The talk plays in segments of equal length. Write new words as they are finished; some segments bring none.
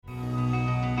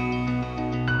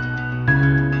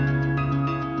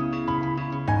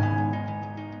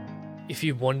if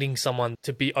you're wanting someone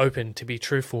to be open, to be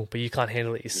truthful, but you can't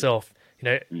handle it yourself,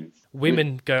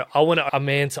 women go, I want a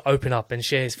man to open up and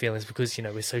share his feelings because,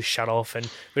 we're so shut off and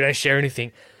we don't share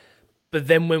anything. But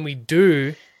then when we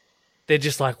do, they're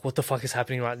just like, what the fuck is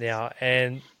happening right now?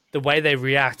 And the way they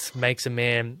react makes a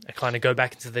man kind of go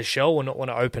back into their shell or not want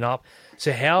to open up.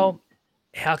 So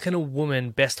how can a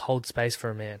woman best hold space for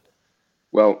a man?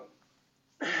 Well,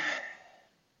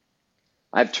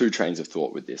 I have two trains of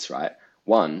thought with this, right?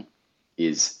 One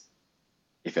is,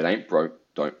 if it ain't broke,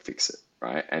 don't fix it,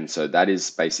 right? And so that is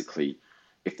basically,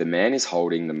 if the man is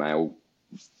holding the male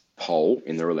pole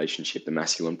in the relationship, the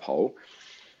masculine pole,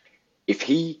 if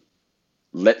he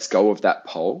lets go of that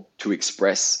pole to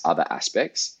express other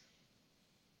aspects,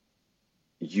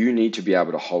 you need to be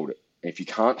able to hold it. And if you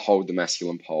can't hold the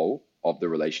masculine pole of the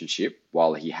relationship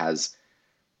while he has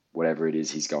whatever it is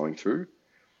he's going through,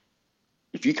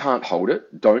 if you can't hold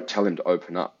it, don't tell him to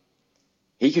open up.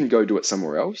 He can go do it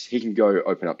somewhere else. He can go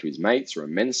open up to his mates or a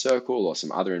men's circle or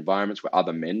some other environments where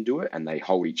other men do it and they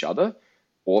hold each other.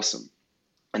 Awesome.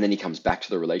 And then he comes back to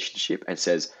the relationship and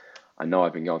says, I know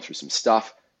I've been going through some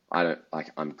stuff.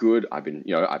 I'm good.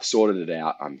 I've sorted it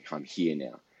out. I'm here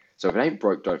now. So if it ain't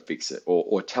broke, don't fix it.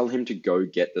 Or tell him to go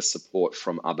get the support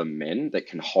from other men that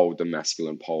can hold the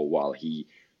masculine pole while he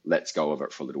lets go of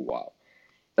it for a little while.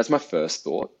 That's my first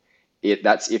thought.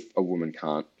 That's if a woman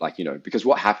can't, because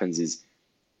what happens is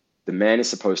the man is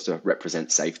supposed to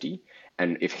represent safety.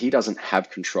 And if he doesn't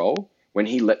have control, when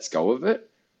he lets go of it,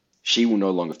 she will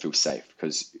no longer feel safe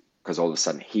because all of a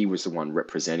sudden he was the one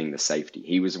representing the safety.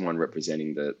 He was the one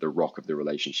representing the rock of the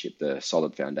relationship, the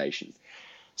solid foundation.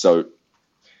 So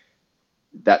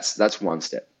that's one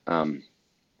step.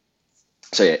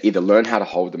 Either learn how to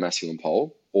hold the masculine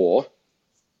pole or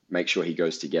make sure he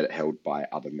goes to get it held by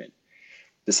other men.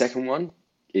 The second one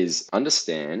is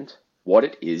understand what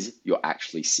it is you're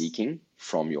actually seeking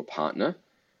from your partner,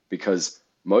 because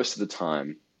most of the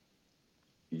time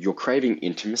you're craving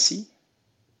intimacy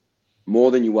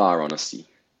more than you are honesty.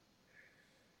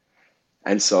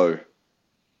 And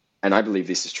I believe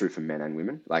this is true for men and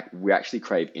women. We actually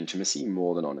crave intimacy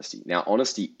more than honesty. Now,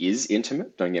 honesty is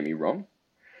intimate, don't get me wrong,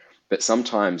 but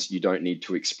sometimes you don't need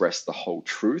to express the whole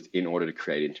truth in order to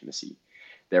create intimacy.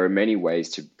 There are many ways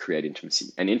to create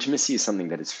intimacy, and intimacy is something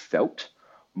that is felt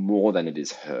more than it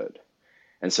is heard.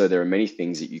 And so there are many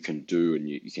things that you can do and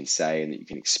you can say and that you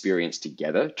can experience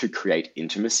together to create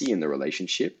intimacy in the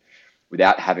relationship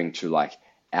without having to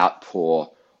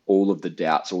outpour all of the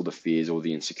doubts, all the fears, all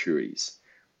the insecurities.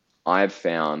 I've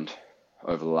found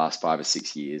over the last 5 or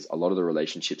 6 years, a lot of the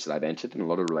relationships that I've entered and a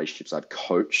lot of the relationships I've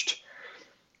coached,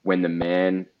 when the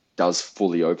man does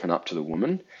fully open up to the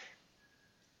woman,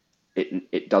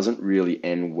 it doesn't really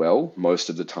end well most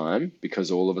of the time, because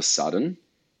all of a sudden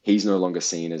he's no longer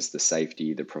seen as the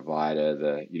safety, the provider,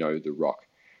 the rock.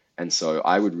 And so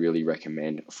I would really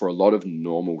recommend, for a lot of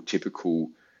normal, typical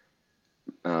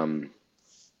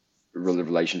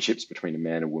relationships between a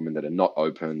man and woman that are not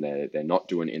open, they're not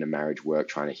doing inner marriage work,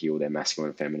 trying to heal their masculine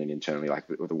and feminine internally,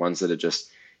 the ones that are just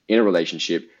in a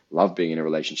relationship, love being in a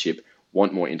relationship,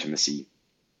 want more intimacy,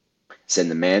 send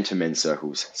the man to men's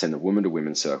circles, send the woman to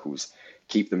women's circles,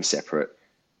 keep them separate,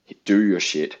 do your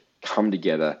shit, come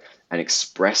together and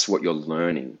express what you're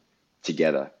learning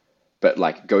together.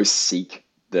 But go seek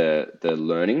the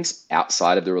learnings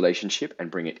outside of the relationship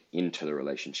and bring it into the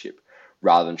relationship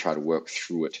rather than try to work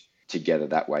through it together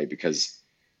that way, because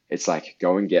it's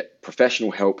go and get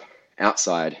professional help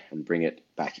outside and bring it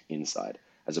back inside,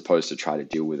 as opposed to try to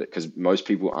deal with it, because most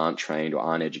people aren't trained or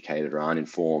aren't educated or aren't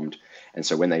informed. And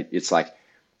so it's like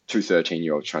two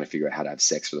 13-year-olds trying to figure out how to have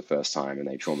sex for the first time and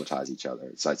they traumatize each other.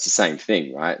 It's the same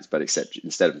thing, right? But except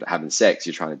instead of having sex,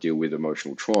 you're trying to deal with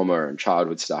emotional trauma and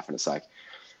childhood stuff. And it's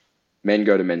men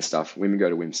go to men's stuff, women go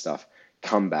to women's stuff,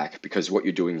 come back, because what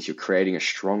you're doing is you're creating a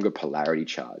stronger polarity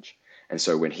charge. And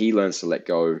so when he learns to let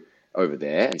go over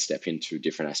there and step into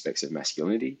different aspects of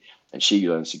masculinity, and she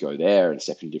learns to go there and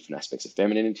step into different aspects of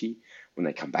femininity, when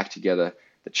they come back together,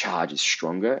 the charge is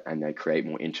stronger and they create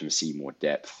more intimacy, more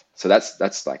depth. So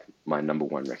that's my number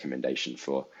one recommendation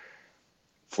for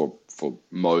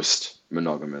most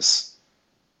monogamous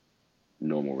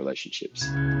normal relationships.